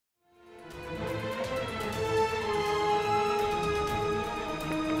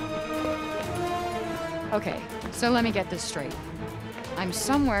Okay, so let me get this straight. I'm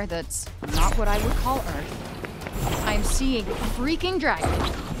somewhere that's not what I would call Earth. I'm seeing a freaking dragon.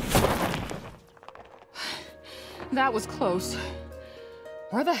 That was close.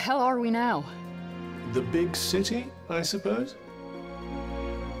 Where the hell are we now? The big city, I suppose?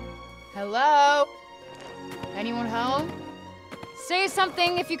 Hello? Anyone home? Say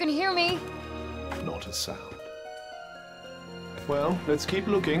something if you can hear me. Not a sound. Well, let's keep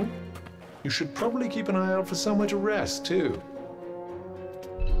looking. You should probably keep an eye out for somewhere to rest, too.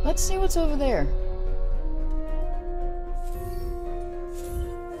 Let's see what's over there.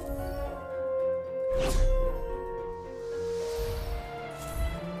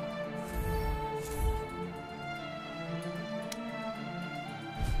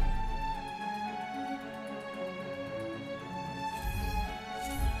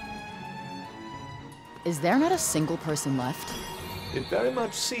 Is there not a single person left? It very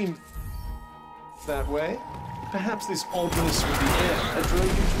much seemed that way. Perhaps this oddness with the air drove you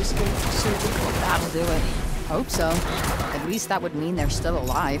to escape the silver. That'll do it. Hope so. At least that would mean they're still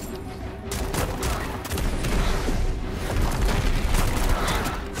alive.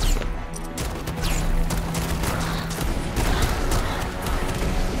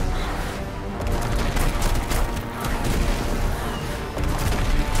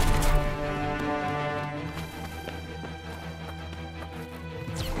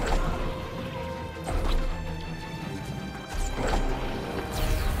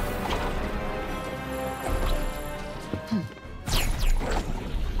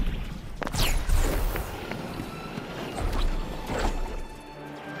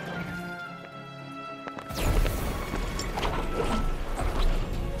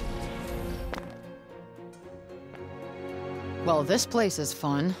 Well, this place is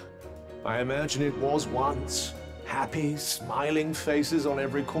fun. I imagine it was once. Happy, smiling faces on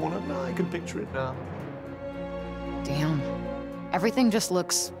every corner. Now I can picture it now. Damn. Everything just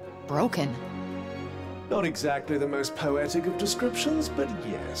looks broken. Not exactly the most poetic of descriptions, but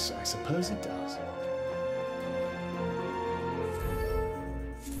yes, I suppose it does.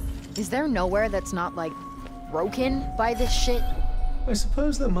 Is there nowhere that's not, like, broken by this shit? I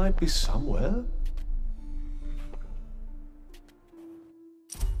suppose there might be somewhere.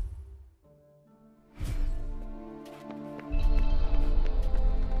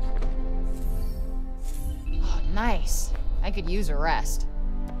 Nice. I could use a rest.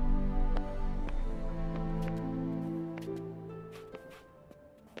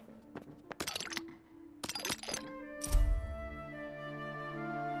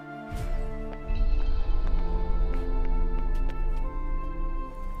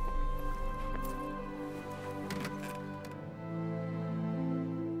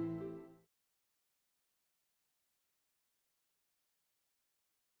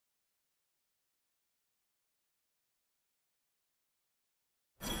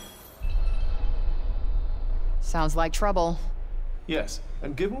 Sounds like trouble. Yes,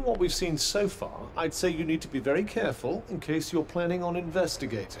 and given what we've seen so far, I'd say you need to be very careful in case you're planning on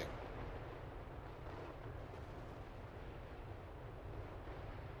investigating.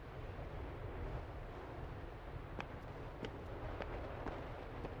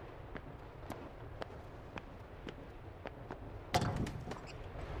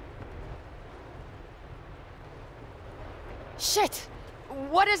 Shit!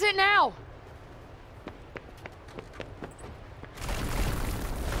 What is it now?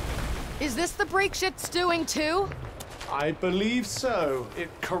 Is this the break shit's doing too? I believe so. It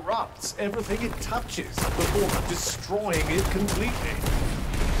corrupts everything it touches before destroying it completely.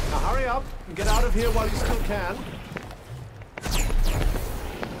 Now hurry up and get out of here while you still can.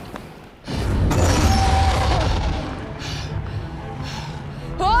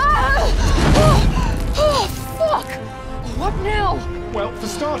 Oh, fuck! What now? Well, for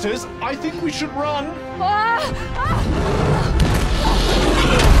starters, I think we should run.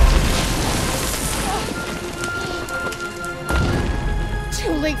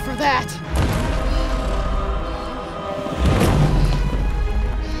 Too late for that.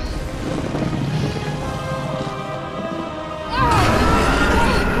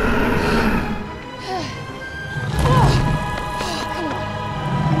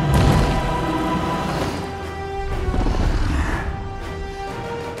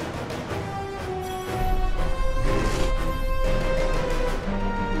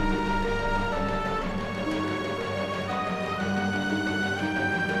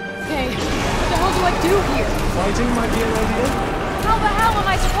 Fighting might be an idea. How the hell am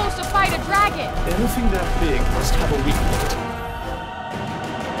I supposed to fight a dragon? Anything that big must have a weak point.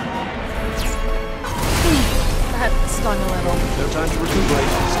 That stung a little. No time to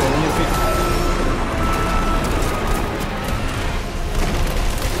recuperate. Stay on your feet.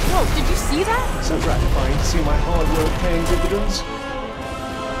 see that? So gratifying to see my hard work paying dividends.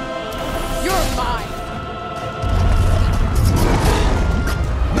 You're mine.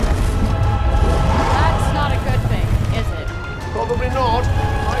 That's not a good thing, is it? Probably not. I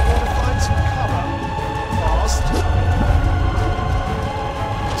want to find some cover. Fast.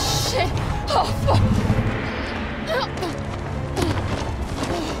 Shit! Oh, fuck!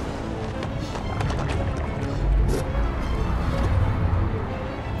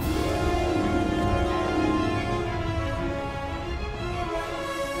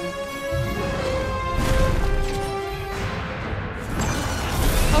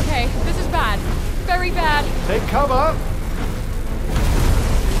 Okay, this is bad. Very bad. Take cover.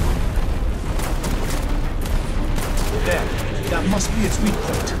 There. That must be its weak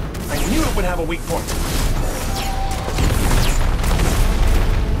point. I knew it would have a weak point.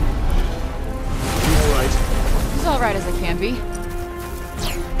 You all right? It's all right as it can be.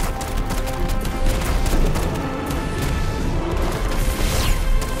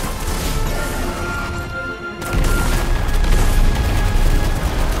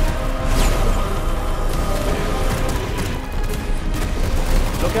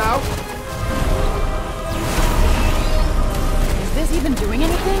 Look out! Is this even doing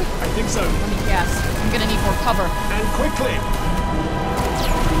anything? I think so. Let me guess. I'm gonna need more cover. And quickly!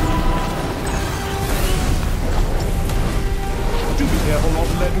 Do be careful not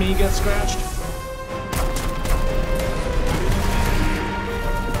to let me get scratched.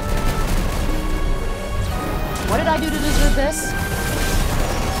 What did I do to deserve this?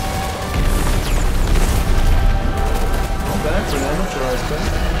 Not bad for an amateur, I suppose.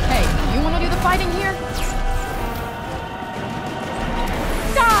 Hey, you wanna do the fighting here?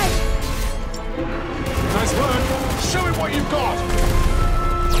 Die! Nice work. Show him what you've got.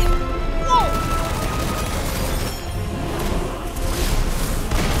 Whoa!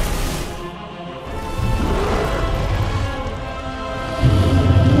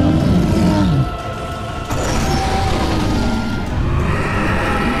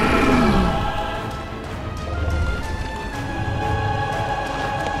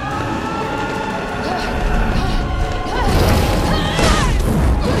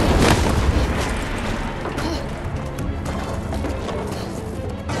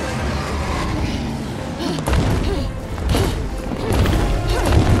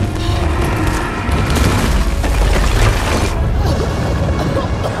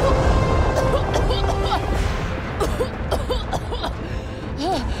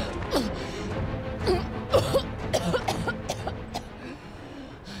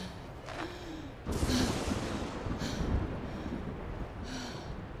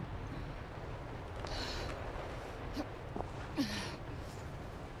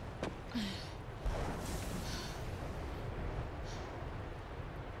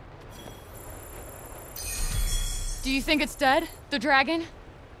 Do you think it's dead? The dragon?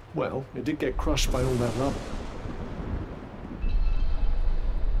 Well, it did get crushed by all that rubble.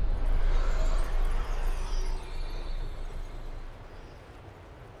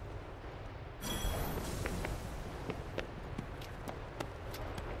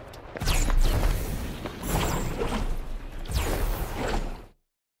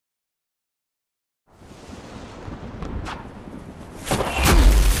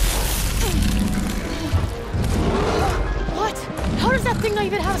 What? How does that thing not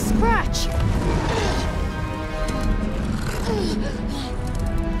even have a scratch?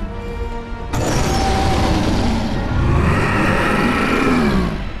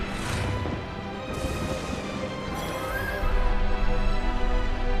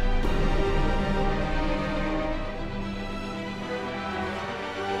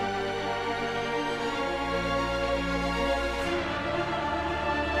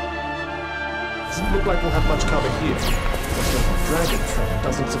 Doesn't look like we'll have much cover here. Let's hope the dragon friend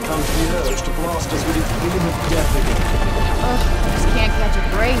doesn't succumb to the urge to blast us with its beam of death again. Ugh, I just can't catch a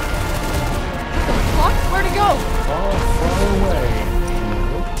break. What the fuck? Where'd it go? Far, far away.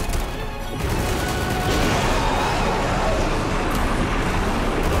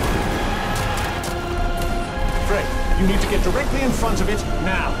 Fred, you need to get directly in front of it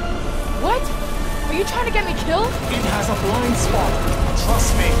now. What? Are you trying to get me killed? It has a blind spot.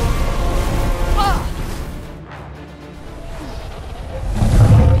 Trust me. Ah!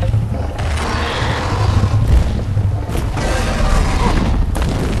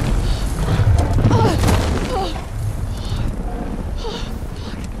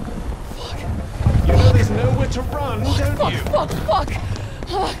 You know there's nowhere to run, don't Fuck, you? fuck, fuck!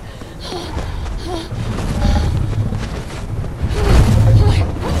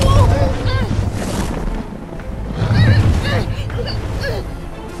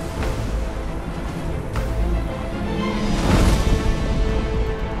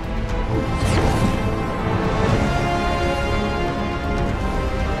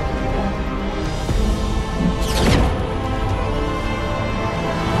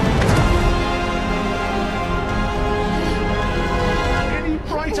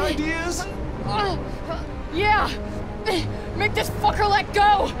 Yeah! Make this fucker let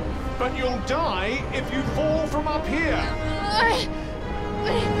go! But you'll die if you fall from up here.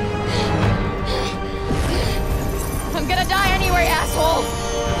 I'm gonna die anyway, asshole!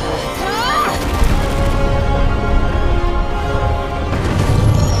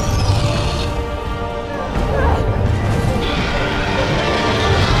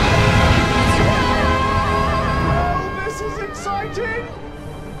 Oh, this is exciting!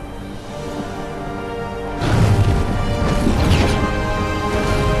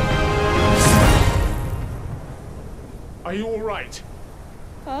 Are you all right?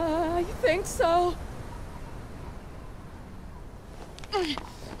 I think so.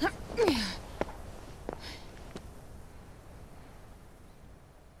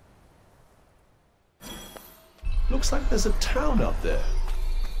 Looks like there's a town up there.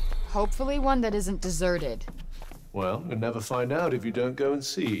 Hopefully one that isn't deserted. Well, you'll never find out if you don't go and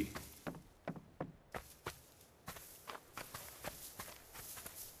see.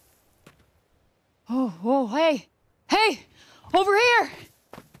 Oh, hey! Hey! Over here!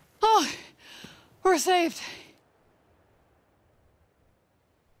 Oh, we're saved.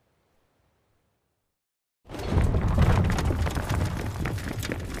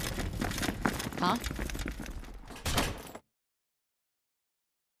 Huh?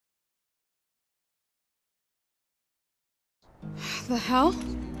 The hell?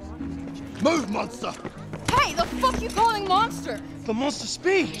 Move, monster! Hey, the fuck you calling monster? The monster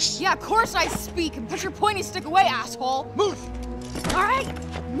speaks! Yeah, of course I speak, and put your pointy stick away, asshole! Move! Alright,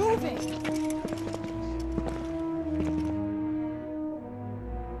 moving!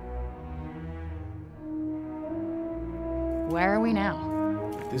 Where are we now?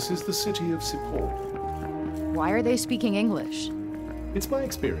 This is the city of Sipor. Why are they speaking English? It's my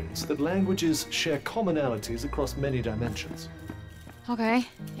experience that languages share commonalities across many dimensions. Okay,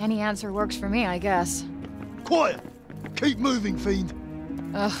 any answer works for me, I guess. Quiet! Keep moving, fiend!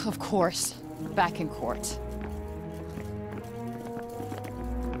 Ugh, of course. Back in court.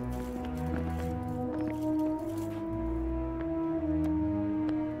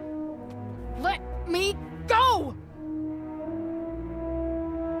 Let me go!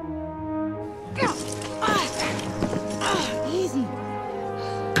 Easy.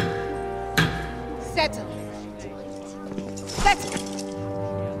 Settle. Settle.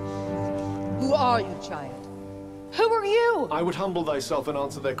 Who are you, child? Who are you? I would humble thyself and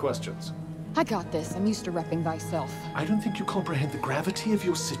answer their questions. I got this. I'm used to repping thyself. I don't think you comprehend the gravity of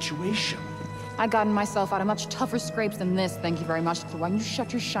your situation. I gotten myself out of much tougher scrapes than this, thank you very much. So why don't you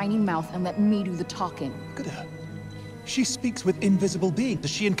shut your shiny mouth and let me do the talking? Look at her. She speaks with invisible beings.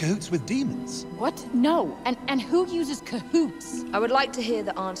 Is she in cahoots with demons? What? No. And who uses cahoots? I would like to hear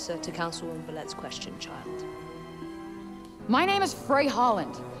the answer to Councilwoman Villette's question, child. My name is Frey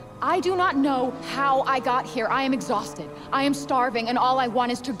Holland. I do not know how I got here. I am exhausted. I am starving, and all I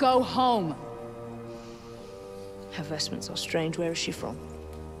want is to go home. Her vestments are strange. Where is she from?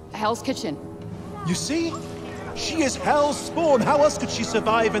 Hell's Kitchen. You see? She is hell's spawn. How else could she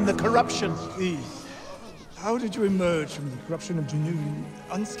survive in the corruption? Please, how did you emerge from the corruption of Junoon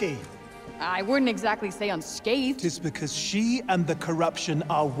unscathed? I wouldn't exactly say unscathed. Tis because she and the corruption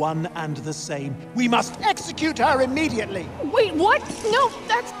are one and the same. We must execute her immediately! Wait, what? No,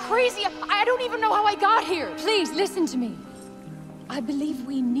 that's crazy. I don't even know how I got here. Please, listen to me. I believe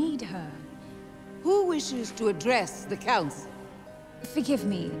we need her. Who wishes to address the council? Forgive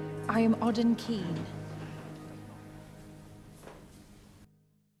me, I am Odin Keen.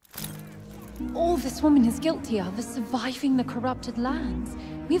 All this woman is guilty of is surviving the corrupted lands.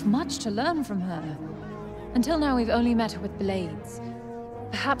 We have much to learn from her. Until now, we've only met her with blades.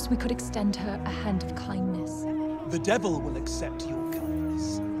 Perhaps we could extend her a hand of kindness. The devil will accept your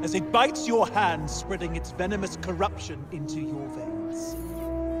kindness, as it bites your hand, spreading its venomous corruption into your veins.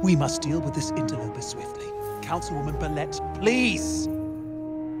 We must deal with this interloper swiftly. Councilwoman Billette, please!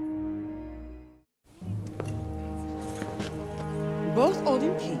 Both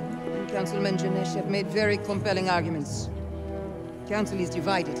Odin King and Councilman Janesh have made very compelling arguments. Council is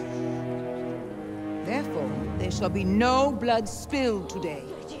divided. Therefore, there shall be no blood spilled today.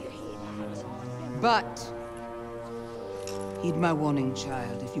 But heed my warning,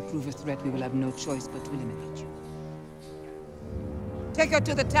 child. If you prove a threat, we will have no choice but to eliminate you. Take her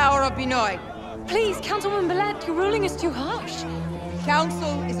to the Tower of Benoit. Please, Councilwoman Billette, your ruling is too harsh.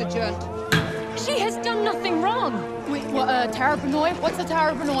 Council is adjourned. She has done nothing wrong. Wait, what, Tower of Benoit? What's the Tower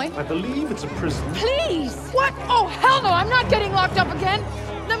of Benoit? I believe it's a prison. Please! What? Oh, hell no! I'm not getting locked up again!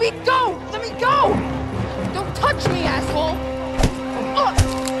 Let me go! Let me go! Don't touch me, asshole!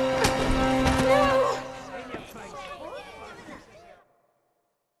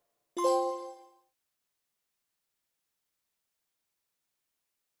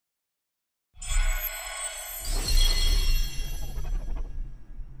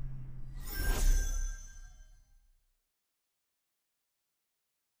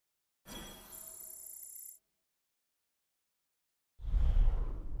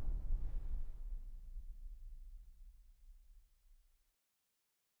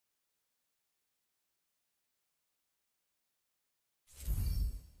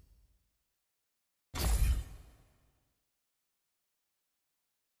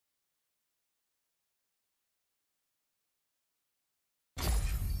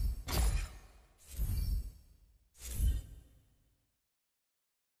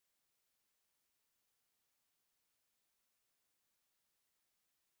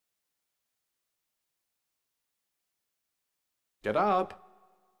 Get up.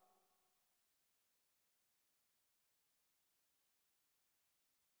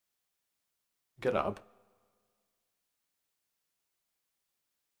 Get up.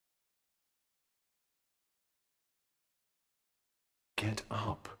 Get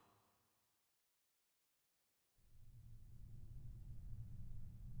up.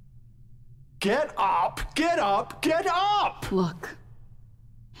 Get up! Get up! Get up! Look,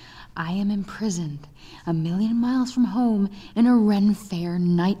 I am imprisoned 1,000,000 miles from home in a Ren Fair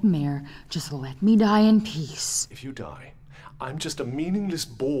nightmare. Just let me die in peace. If you die, I'm just a meaningless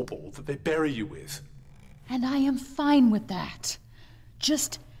bauble that they bury you with. And I am fine with that.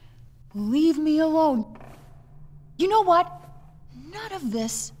 Just leave me alone. You know what? None of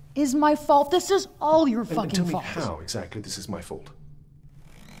this is my fault. This is all your fucking Tell me fault. how exactly this is my fault.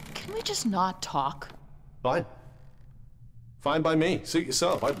 Can we just not talk? Fine. Fine by me. Suit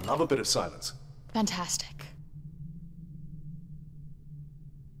yourself. I'd love a bit of silence. Fantastic.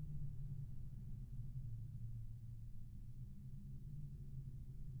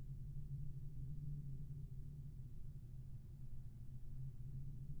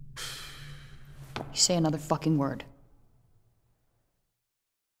 You say another fucking word.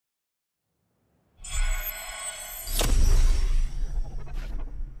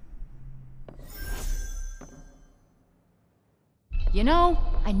 You know,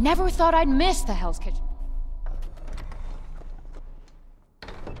 I never thought I'd miss the Hell's Kitchen.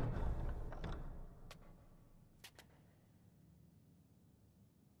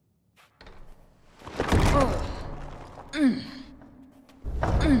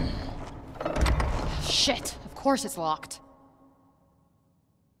 Shit, of course it's locked.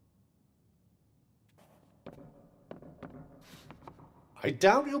 I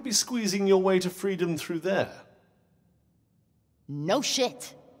doubt you'll be squeezing your way to freedom through there. No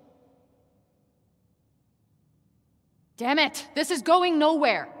shit. Damn it, this is going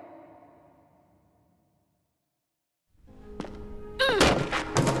nowhere.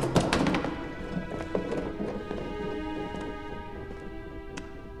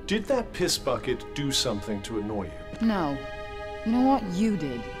 Did that piss bucket do something to annoy you? No. You know what? You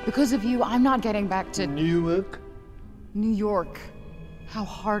did. Because of you, I'm not getting back to Newark? New York. How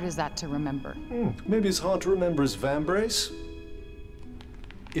hard is that to remember? Maybe as hard to remember as Vambrace?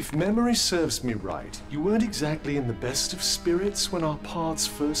 If memory serves me right, you weren't exactly in the best of spirits when our paths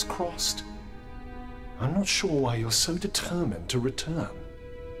first crossed. I'm not sure why you're so determined to return.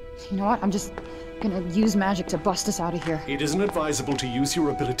 You know what? I'm just gonna use magic to bust us out of here. It isn't advisable to use your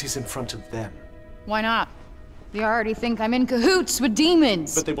abilities in front of them. Why not? They already think I'm in cahoots with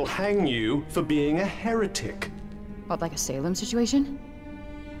demons. But they will hang you for being a heretic. What, like a Salem situation?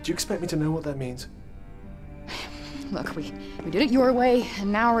 Do you expect me to know what that means? Look, we did it your way, and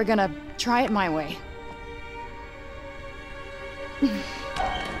now we're gonna try it my way.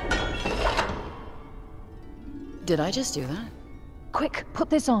 Did I just do that? Quick, put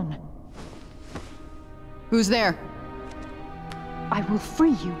this on. Who's there? I will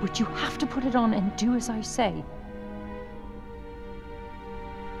free you, but you have to put it on and do as I say.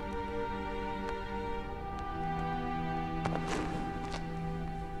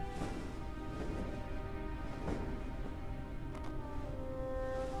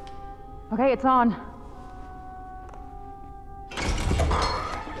 Okay, it's on.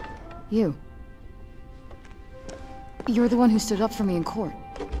 You. You're the one who stood up for me in court.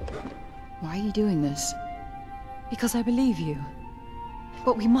 Why are you doing this? Because I believe you.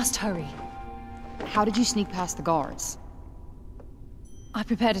 But we must hurry. How did you sneak past the guards? I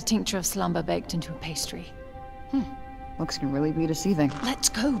prepared a tincture of slumber baked into a pastry. Looks can really be deceiving. Let's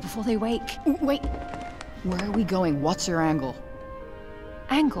go before they wake. Wait! Where are we going? What's your angle?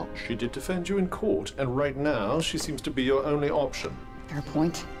 Angle. She did defend you in court, and right now she seems to be your only option. Fair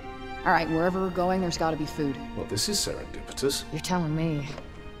point. Alright, wherever we're going, there's gotta be food. Well, this is serendipitous. You're telling me.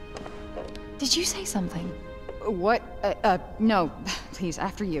 Did you say something? What? No. Please,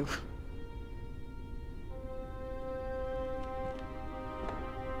 after you.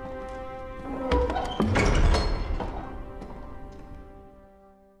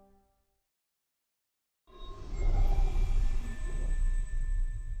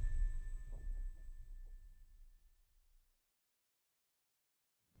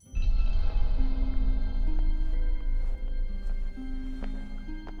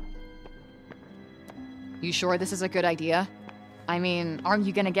 You sure this is a good idea? I mean, aren't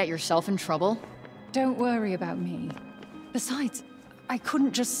you gonna get yourself in trouble? Don't worry about me. Besides, I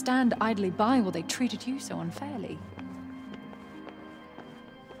couldn't just stand idly by while they treated you so unfairly.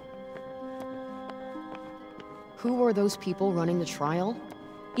 Who were those people running the trial?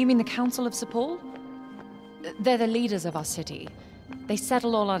 You mean the Council of Sepul? They're the leaders of our city. They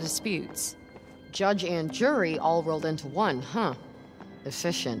settle all our disputes. Judge and jury all rolled into one, huh?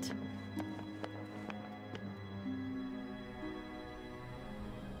 Efficient.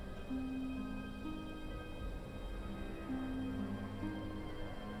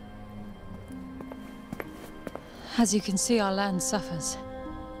 As you can see, our land suffers.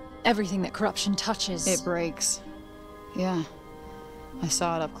 Everything that corruption touches... It breaks. Yeah. I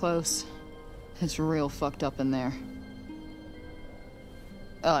saw it up close. It's real fucked up in there.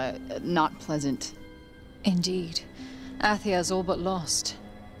 Not pleasant. Indeed. Athia's all but lost.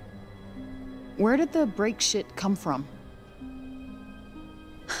 Where did the break shit come from?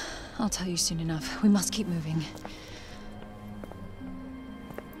 I'll tell you soon enough. We must keep moving.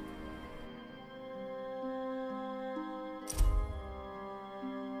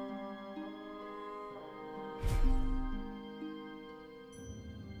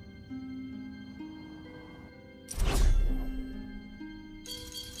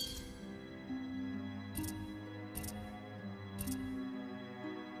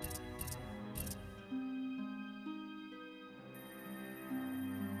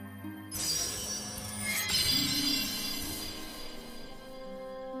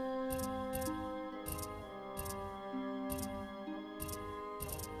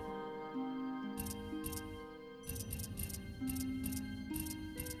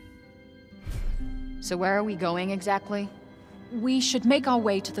 So where are we going exactly? We should make our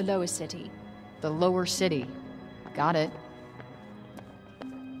way to the lower city. The lower city. Got it.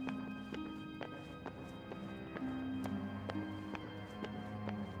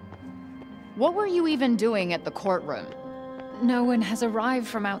 What were you even doing at the courtroom? No one has arrived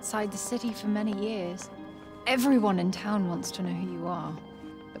from outside the city for many years. Everyone in town wants to know who you are.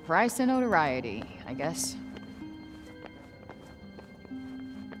 The price of notoriety, I guess.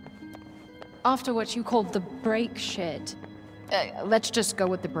 After what you called the break shit. Let's just go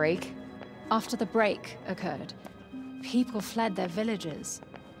with the break. After the break occurred, people fled their villages.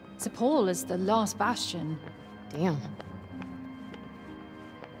 Sepul is the last bastion. Damn.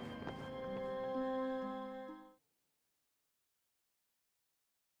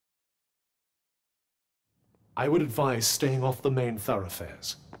 I would advise staying off the main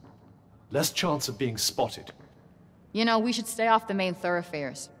thoroughfares. Less chance of being spotted. You know, we should stay off the main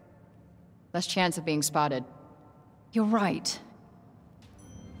thoroughfares. Less chance of being spotted. You're right.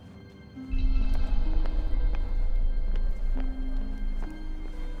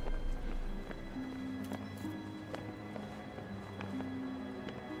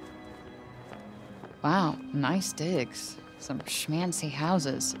 Wow, nice digs. Some schmancy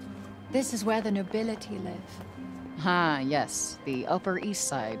houses. This is where the nobility live. Ah, yes, the Upper East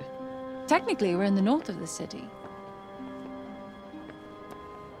Side. Technically, we're in the north of the city.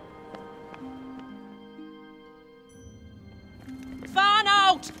 Fan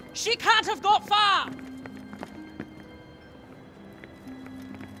out! She can't have got far!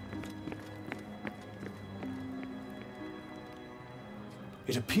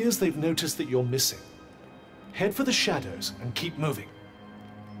 It appears they've noticed that you're missing. Head for the shadows and keep moving.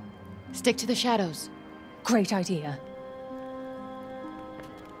 Stick to the shadows. Great idea.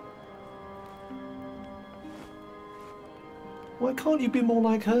 Why can't you be more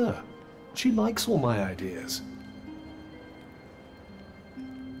like her? She likes all my ideas.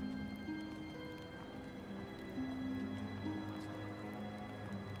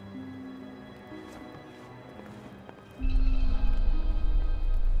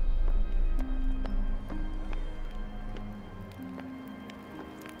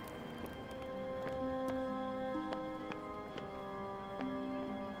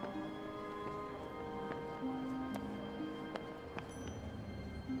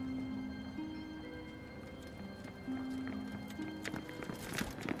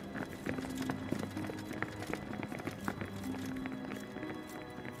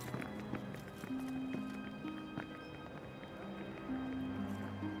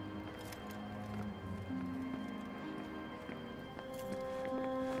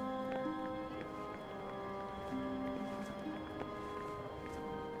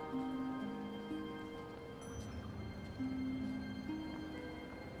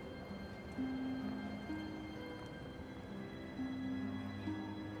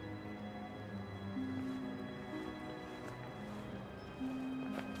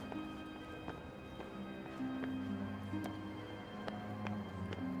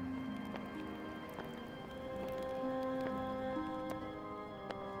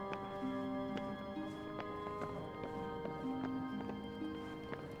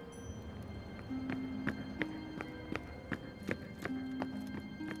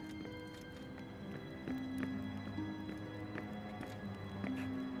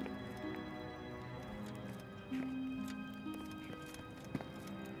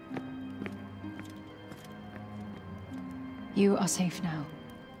 You are safe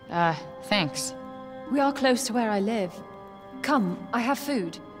now. Thanks. We are close to where I live. Come, I have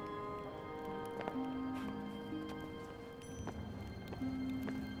food.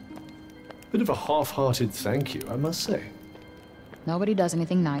 Bit of a half-hearted thank you, I must say. Nobody does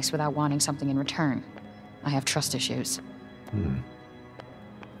anything nice without wanting something in return. I have trust issues.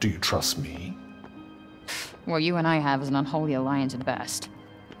 Do you trust me? What you and I have is an unholy alliance at best.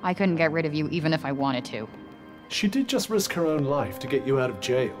 I couldn't get rid of you even if I wanted to. She did just risk her own life to get you out of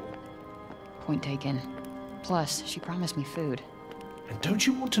jail. Point taken. Plus, she promised me food. And don't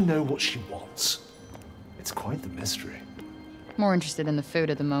you want to know what she wants? It's quite the mystery. More interested in the food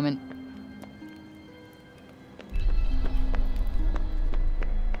at the moment.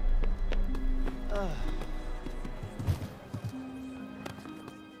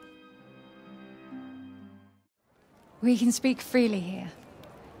 We can speak freely here.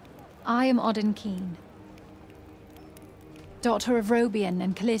 I am Odin Keen, daughter of Robian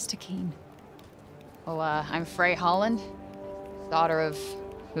and Callista Keen. Well, I'm Frey Holland, daughter of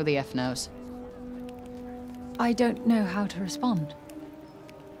who the F knows. I don't know how to respond.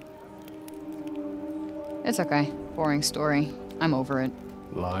 It's okay. Boring story. I'm over it.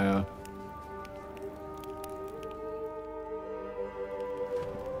 Liar.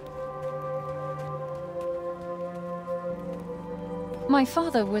 My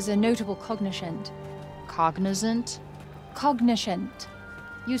father was a notable cognoscent. Cognizant? Cognoscent.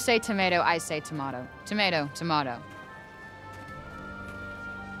 You say tomato, I say tomato. Tomato, tomato.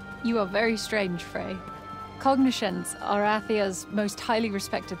 You are very strange, Frey. Cognoscents are Athia's most highly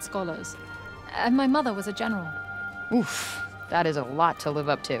respected scholars. And my mother was a general. Oof, that is a lot to live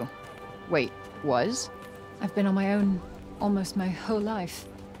up to. Wait, was? I've been on my own almost my whole life.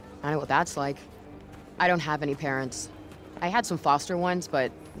 I know what that's like. I don't have any parents. I had some foster ones,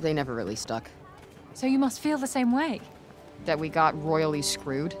 but they never really stuck. So you must feel the same way? That we got royally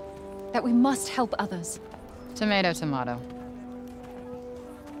screwed? That we must help others. Tomato, tomato.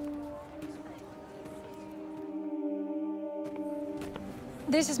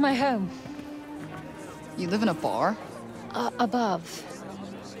 This is my home. You live in a bar? Above.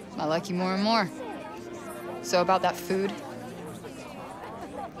 I like you more and more. So about that food?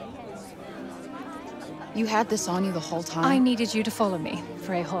 You had this on you the whole time? I needed you to follow me,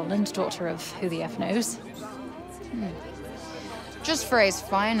 Frey Holland, daughter of who the F knows. Just Frey's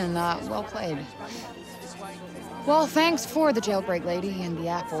fine and well played. Well, thanks for the jailbreak lady and the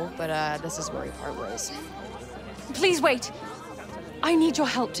apple, but this is where we part ways. Please wait! I need your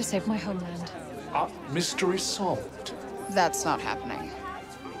help to save my homeland. Mystery solved. That's not happening.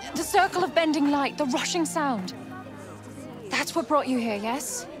 The circle of bending light, the rushing sound. That's what brought you here,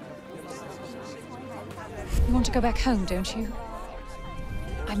 yes? You want to go back home, don't you?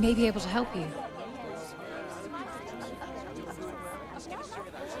 I may be able to help you.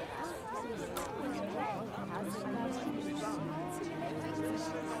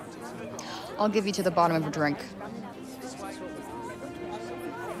 I'll give you to the bottom of a drink.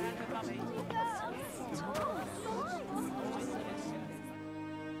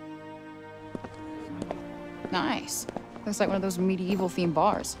 Nice. Looks like one of those medieval-themed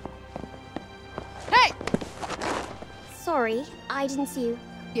bars. Hey! Sorry, I didn't see you.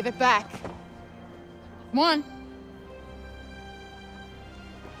 Give it back. Come on.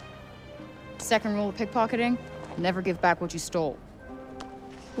 Second rule of pickpocketing, never give back what you stole.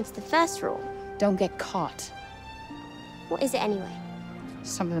 It's the first rule. Don't get caught. What is it anyway?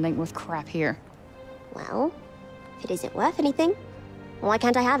 Something that ain't worth crap here. Well, if it isn't worth anything, why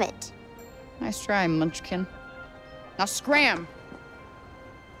can't I have it? Nice try, Munchkin. Now scram!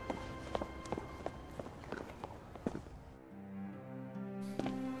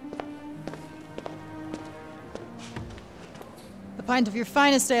 A pint of your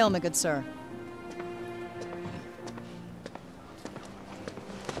finest ale, my good sir.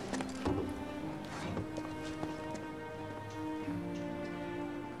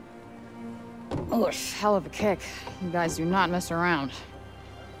 Oof, hell of a kick. You guys do not mess around.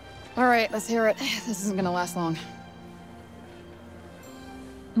 All right, let's hear it. This isn't gonna last long.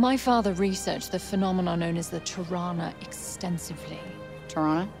 My father researched the phenomenon known as the Tirana extensively.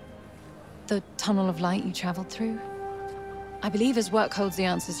 Tirana? The tunnel of light you traveled through? I believe his work holds the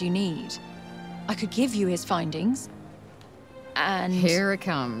answers you need. I could give you his findings, and... Here it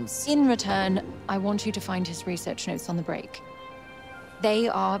comes. In return, I want you to find his research notes on the break. They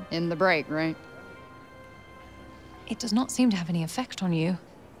are... In the break, right? It does not seem to have any effect on you.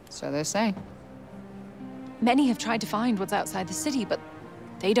 So they say. Many have tried to find what's outside the city, but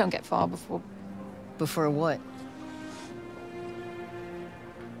they don't get far before... Before what?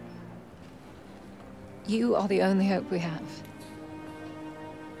 You are the only hope we have.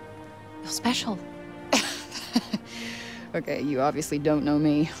 You're special. Okay, you obviously don't know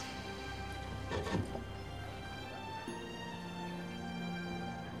me.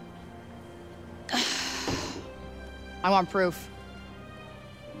 I want proof.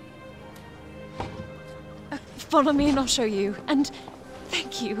 Follow me and I'll show you. And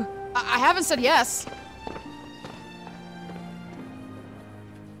thank you. I haven't said yes.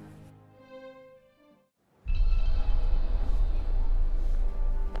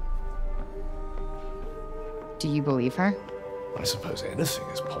 Do you believe her? I suppose anything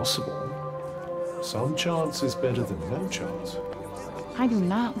is possible. Some chance is better than no chance. I do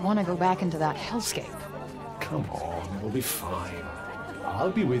not want to go back into that hellscape. Come on, we'll be fine.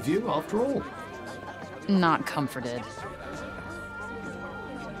 I'll be with you after all. Not comforted.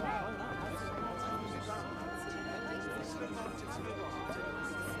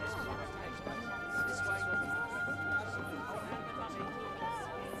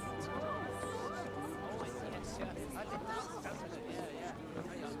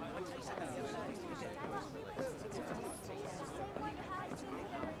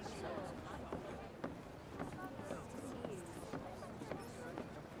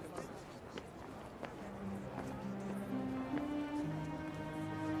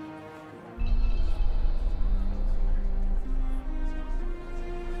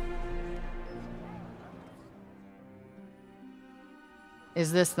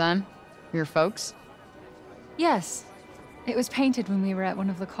 Is this them? Your folks? Yes. It was painted when we were at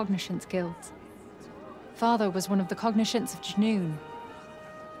one of the Cognoscence guilds. Father was one of the Cognoscence of Junoon.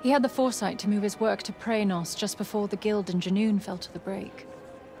 He had the foresight to move his work to Praenos just before the guild in Junoon fell to the break.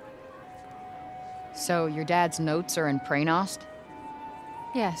 So your dad's notes are in Praenost?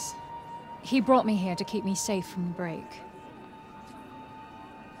 Yes. He brought me here to keep me safe from the break.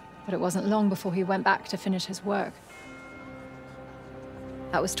 But it wasn't long before he went back to finish his work.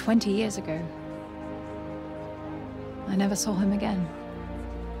 That was 20 years ago. I never saw him again.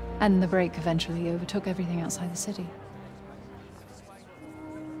 And the break eventually overtook everything outside the city.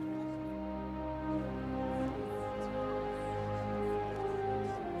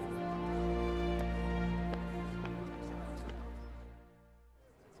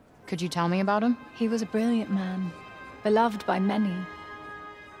 Could you tell me about him? He was a brilliant man, beloved by many.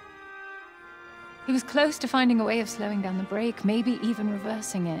 He was close to finding a way of slowing down the break, maybe even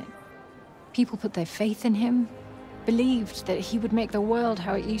reversing it. People put their faith in him, believed that he would make the world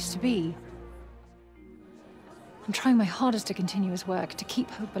how it used to be. I'm trying my hardest to continue his work, to keep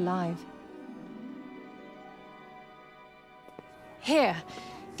hope alive. Here,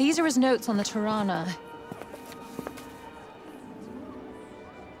 these are his notes on the Tirana.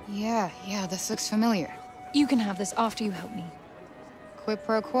 Yeah, this looks familiar. You can have this after you help me. Quid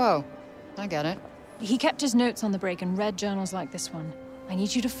pro quo. I get it. He kept his notes on the break and read journals like this one. I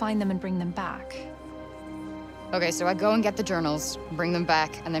need you to find them and bring them back. Okay, so I go and get the journals, bring them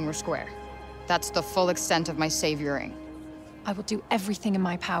back, and then we're square. That's the full extent of my savioring. I will do everything in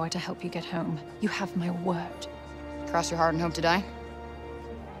my power to help you get home. You have my word. Cross your heart and hope to die?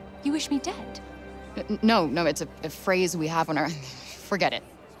 You wish me dead? No, it's a phrase we have on our... Forget it.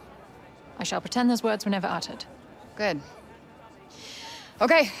 I shall pretend those words were never uttered. Good.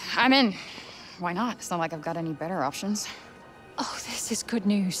 Okay, I'm in. Why not? It's not like I've got any better options. Oh, this is good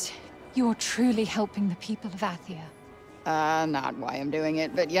news. You're truly helping the people of Athia. Not why I'm doing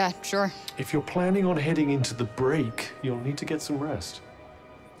it, but yeah, sure. If you're planning on heading into the break, you'll need to get some rest.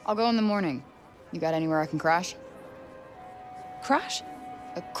 I'll go in the morning. You got anywhere I can crash? Crash?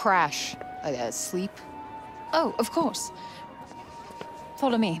 Crash. Sleep. Oh, of course.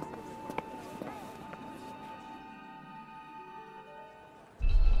 Follow me.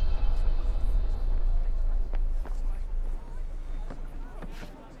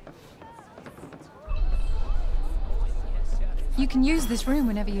 You can use this room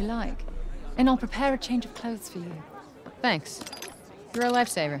whenever you like, and I'll prepare a change of clothes for you. Thanks. You're a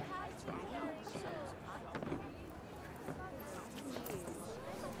lifesaver.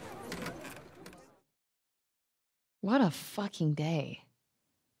 What a fucking day.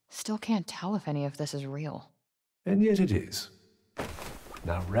 Still can't tell if any of this is real. And yet it is.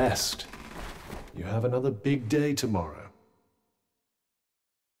 Now rest. You have another big day tomorrow.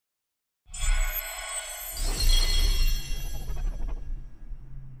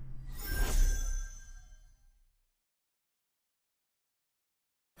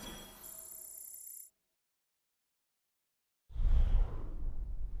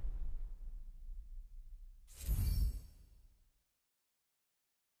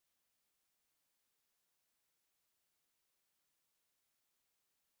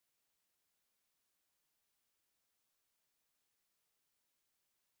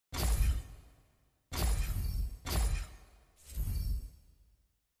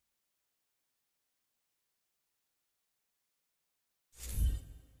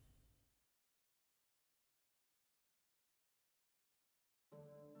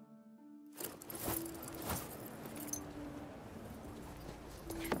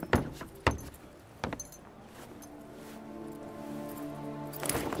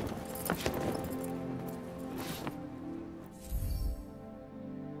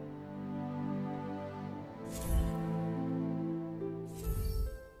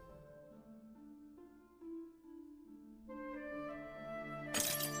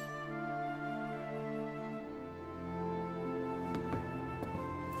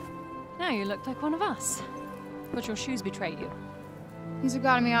 Now you look like one of us. But your shoes betray you. These have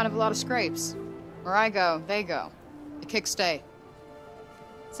gotten me out of a lot of scrapes. Where I go, they go. The kicks stay.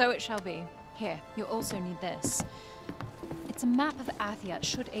 So it shall be. Here, you'll also need this. It's a map of Athia.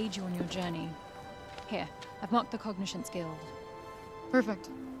 Should aid you on your journey. Here, I've marked the Cognitions Guild.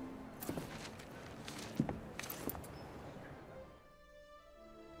 Perfect.